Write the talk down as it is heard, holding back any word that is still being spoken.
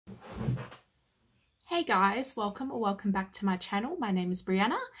Hey guys, welcome or welcome back to my channel. My name is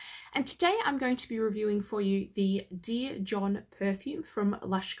Brianna and today I'm going to be reviewing for you the Dear John perfume from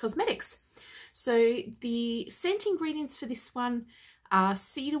LUSH Cosmetics. So the scent ingredients for this one are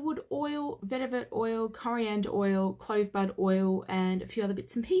cedarwood oil, vetiver oil, coriander oil, clove bud oil and a few other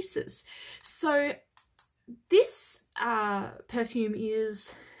bits and pieces. So this perfume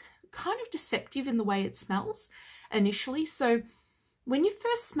is kind of deceptive in the way it smells initially. So when you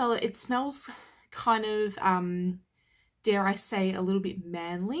first smell it, it smells kind of, dare I say, a little bit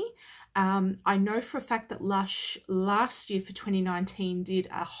manly. I know for a fact that LUSH last year for 2019 did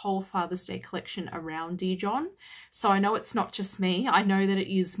a whole Father's Day collection around Dear John. So I know it's not just me. I know that it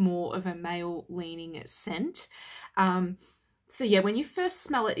is more of a male leaning scent. So yeah, when you first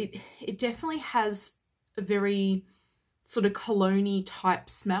smell it, it definitely has a very sort of cologne-y type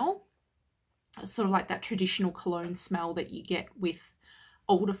smell. Sort of like that traditional cologne smell that you get with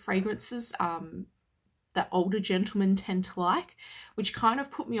older fragrances that older gentlemen tend to like, which kind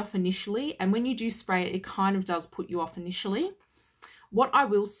of put me off initially. And when you do spray it, it kind of does put you off initially. What I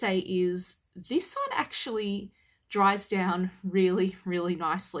will say is this one actually dries down really, really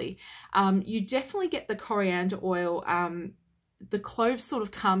nicely. You definitely get the coriander oil. The clove sort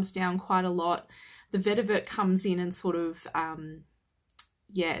of calms down quite a lot. The vetiver comes in and sort of,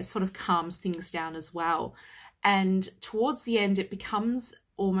 yeah, it sort of calms things down as well. And towards the end, it becomes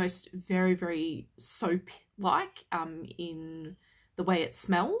almost very, very soap-like in the way it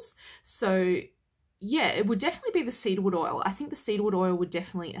smells. So yeah, it would definitely be the cedarwood oil. I think the cedarwood oil would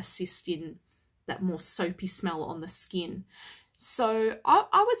definitely assist in that more soapy smell on the skin. So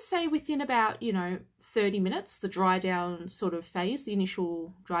I would say within about, 30 minutes, the dry down sort of phase, the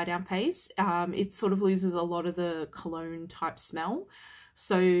initial dry down phase, it sort of loses a lot of the cologne type smell.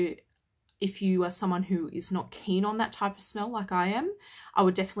 So if you are someone who is not keen on that type of smell like I am, I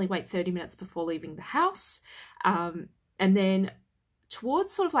would definitely wait 30 minutes before leaving the house. And then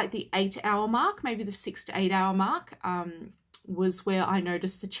towards sort of like the 8-hour mark, maybe the 6 to 8 hour mark, was where I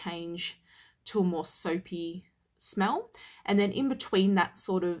noticed the change to a more soapy smell. And then in between that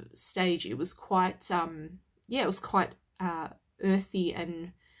sort of stage, it was quite, yeah, it was quite earthy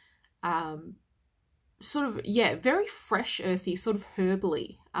and sort of, yeah, very fresh, earthy, sort of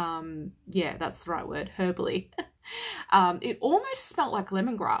herbally. Yeah, that's the right word, herbally. It almost smelled like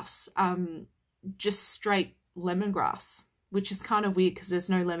lemongrass, just straight lemongrass, which is kind of weird because there's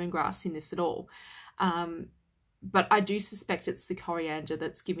no lemongrass in this at all. But I do suspect it's the coriander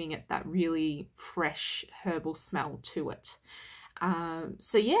that's giving it that really fresh herbal smell to it.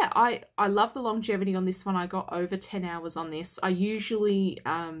 So yeah, I love the longevity on this one. I got over 10 hours on this. I usually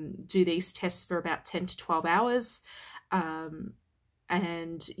do these tests for about 10 to 12 hours.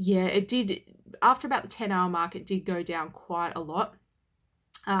 And yeah, it did, after about the 10-hour mark, it did go down quite a lot.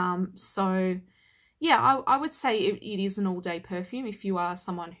 So yeah, I would say it is an all-day perfume. If you are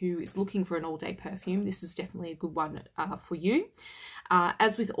someone who is looking for an all-day perfume, this is definitely a good one for you.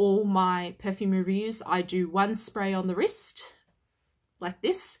 As with all my perfume reviews, I do one spray on the wrist, like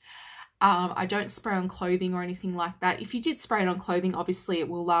this. I don't spray on clothing or anything like that. If you did spray it on clothing, obviously it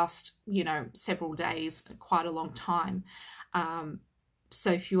will last, several days, quite a long time. So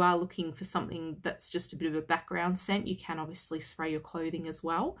if you are looking for something that's just a bit of a background scent, you can obviously spray your clothing as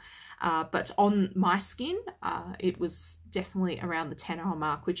well. But on my skin, it was definitely around the 10-hour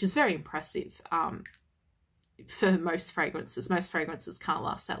mark, which is very impressive for most fragrances. Most fragrances can't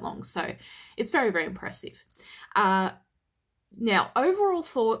last that long. So it's very, very impressive. Now, overall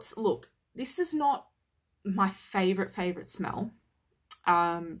thoughts, look, this is not my favorite smell.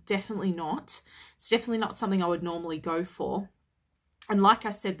 Definitely not. It's definitely not something I would normally go for. And like I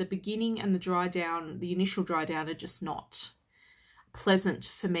said, the beginning and the dry down, the initial dry down are just not pleasant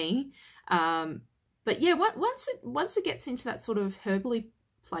for me. But yeah, once it gets into that sort of herbally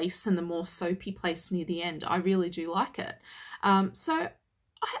place and the more soapy place near the end, I really do like it. So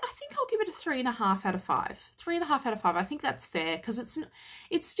I think I'll give it a 3.5 out of 5. 3.5 out of 5. I think that's fair because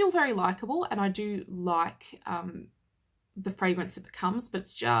it's still very likable, and I do like the fragrance it becomes, but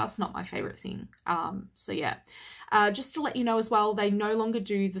it's just not my favorite thing. So yeah, just to let you know as well, they no longer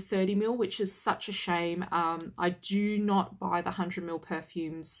do the 30ml, which is such a shame. I do not buy the 100ml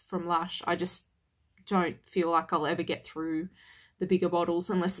perfumes from LUSH. I just don't feel like I'll ever get through the bigger bottles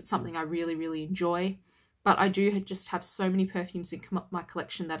unless it's something I really, really enjoy. But I do just have so many perfumes in my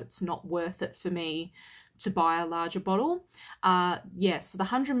collection that it's not worth it for me to buy a larger bottle. Yeah, so the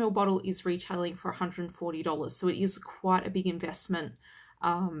 100ml bottle is retailing for $140. So it is quite a big investment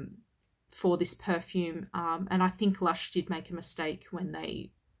for this perfume. And I think LUSH did make a mistake when they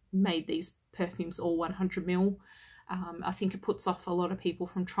made these perfumes all 100ml. I think it puts off a lot of people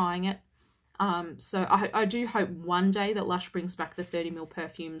from trying it. So I do hope one day that Lush brings back the 30ml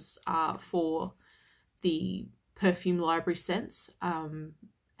perfumes for the perfume library scents.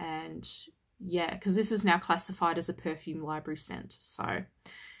 And yeah, because this is now classified as a perfume library scent. So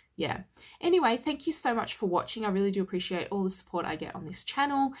yeah. Anyway, thank you so much for watching. I really do appreciate all the support I get on this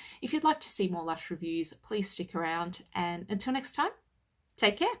channel. If you'd like to see more Lush reviews, please stick around. And until next time,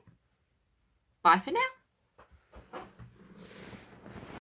 take care. Bye for now.